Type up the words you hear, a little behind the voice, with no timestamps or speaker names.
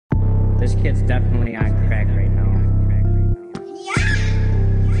This kid's definitely on crack right now.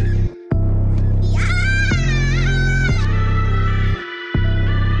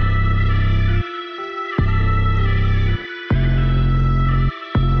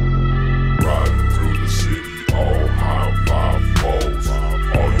 Riding through the city, all high 5'4's.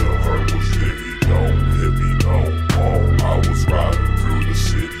 All you heard was diggy, don't hit me no more. I was riding through the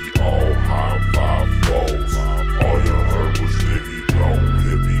city, all high 5'4's. All you heard was diggy, don't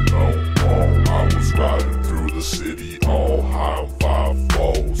hit me no more. I was riding through the city, all high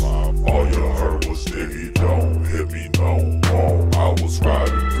 5'4's. All you heard was diggy, don't hit me no more. I was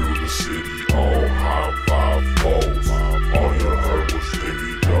riding through the city, all high 5'4's. All you heard was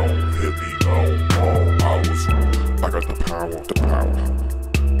diggy, don't hit me no more. I got the power.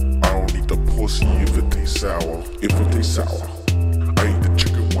 I don't need the pussy if it tastes sour. I eat the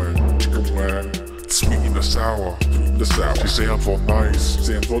chicken wing, sweet and the sour. She say I'm so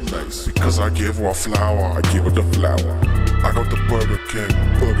nice, because I gave her a flower, I I got the Burger King.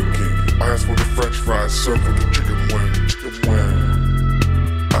 I asked for the French fries, served with the chicken wing.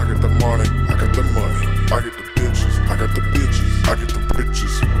 I get the money, I get the bitches, I got the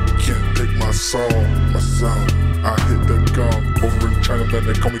pictures. Can't take my sound. I hit the gum. Over in China, man,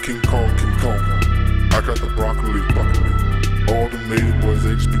 they call me King Kong. I got the broccoli. All the native boys,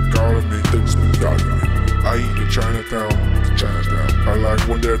 they just be calling me. I eat the Chinatown. I like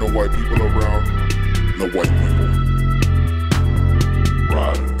when there are no white people around. No white people.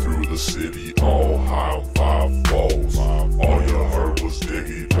 Riding through the city, all high 5'4's. All you heard was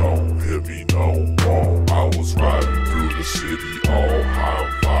diggy, don't hit me no more. I was riding through the city, all high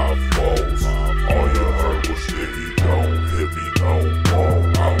 5'4's. All you heard was diggy, don't hit me no more.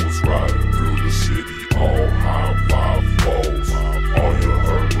 I was riding through the city, all high 5'4's. All you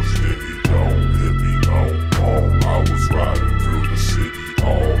heard was diggy, don't hit me no more. I was riding through the city,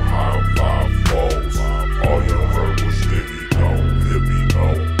 all high 5'4's. All you heard was diggy, don't hit me no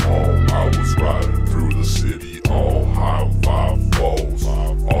more. I was riding through the city, all high 5'4's.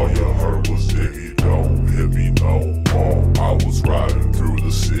 All you heard was diggy, don't hit me no more. I was riding through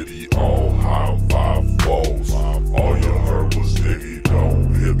the city, all high 5'4's. All you heard was diggy,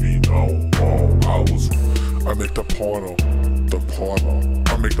 don't hit me no more. I make the porno.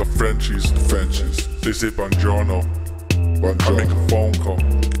 I make the Frenchies. They say buongiorno. I make a phone call.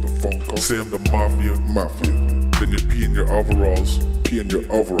 Say I'm the mafia. Then you pee in your overalls.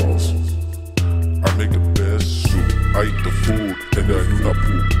 I make the best soup. I eat the food and then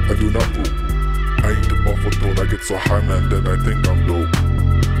I do not poop. I eat the buffalo toad. I get so high, man, that I think I'm dope.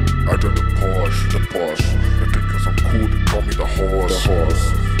 I drive the Porsche. I think 'cause I'm cool, they call me the horse.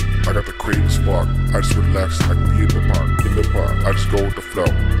 I got the crazy spark. I just relax like me in the park. I just go with the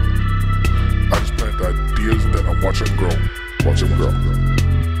flow. I just plant the ideas, then I watch them grow.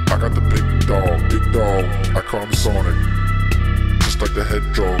 I got the big dog. I call him Sonic. Just like the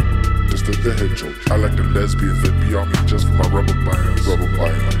hedgehog. I like the lesbians that be on me just for my rubber bands.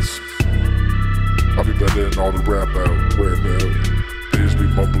 I'll be better than all the rap out. They just be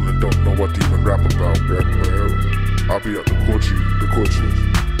mumbling, don't know what to even rap about. I'll be at the Cochi.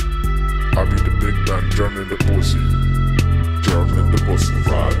 I'll be the big man, journaling the pussy.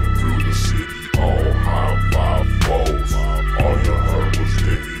 Riding through the city, all high 5'4's. All you heard was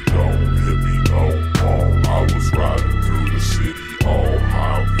diggy, don't hit me no more. I was riding through the city, all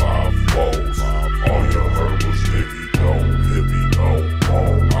high 5'4's. All you heard was diggy, don't hit me no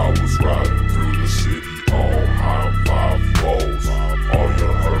more. I was riding through the city, all high 5'4's. All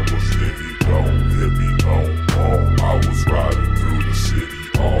you heard was diggy, don't hit me no more. I was riding through the city,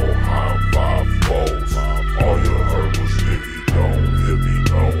 all high 5'4's. All you heard was diggy, don't hit me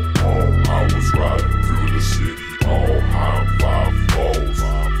no more. I was riding through the city, all high 5'4's.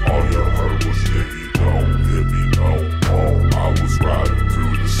 All you heard was diggy, don't hit me no more. I was riding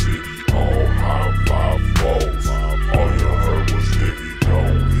through the city, all high 5'4's. All you heard was diggy,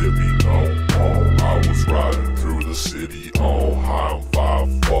 don't hit me no more. I was riding through the city, all high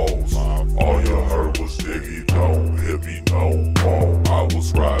 5'4's. All you heard was diggy, don't hit me no more. I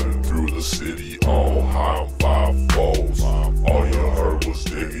was riding through the city, all high 5'4's. All you heard was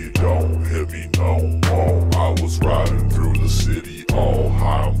diggy, don't hit me no more. I was riding through the city, all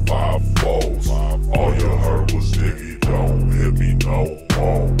high 5'4's. All you heard was diggy, don't hit me no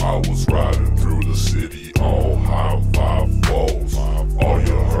more. I was riding through the city, all high 5'4's. All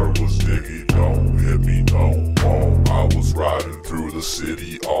you heard was diggy, don't hit me no more. I was riding through the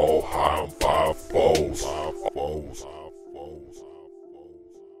city, all high 5'4's.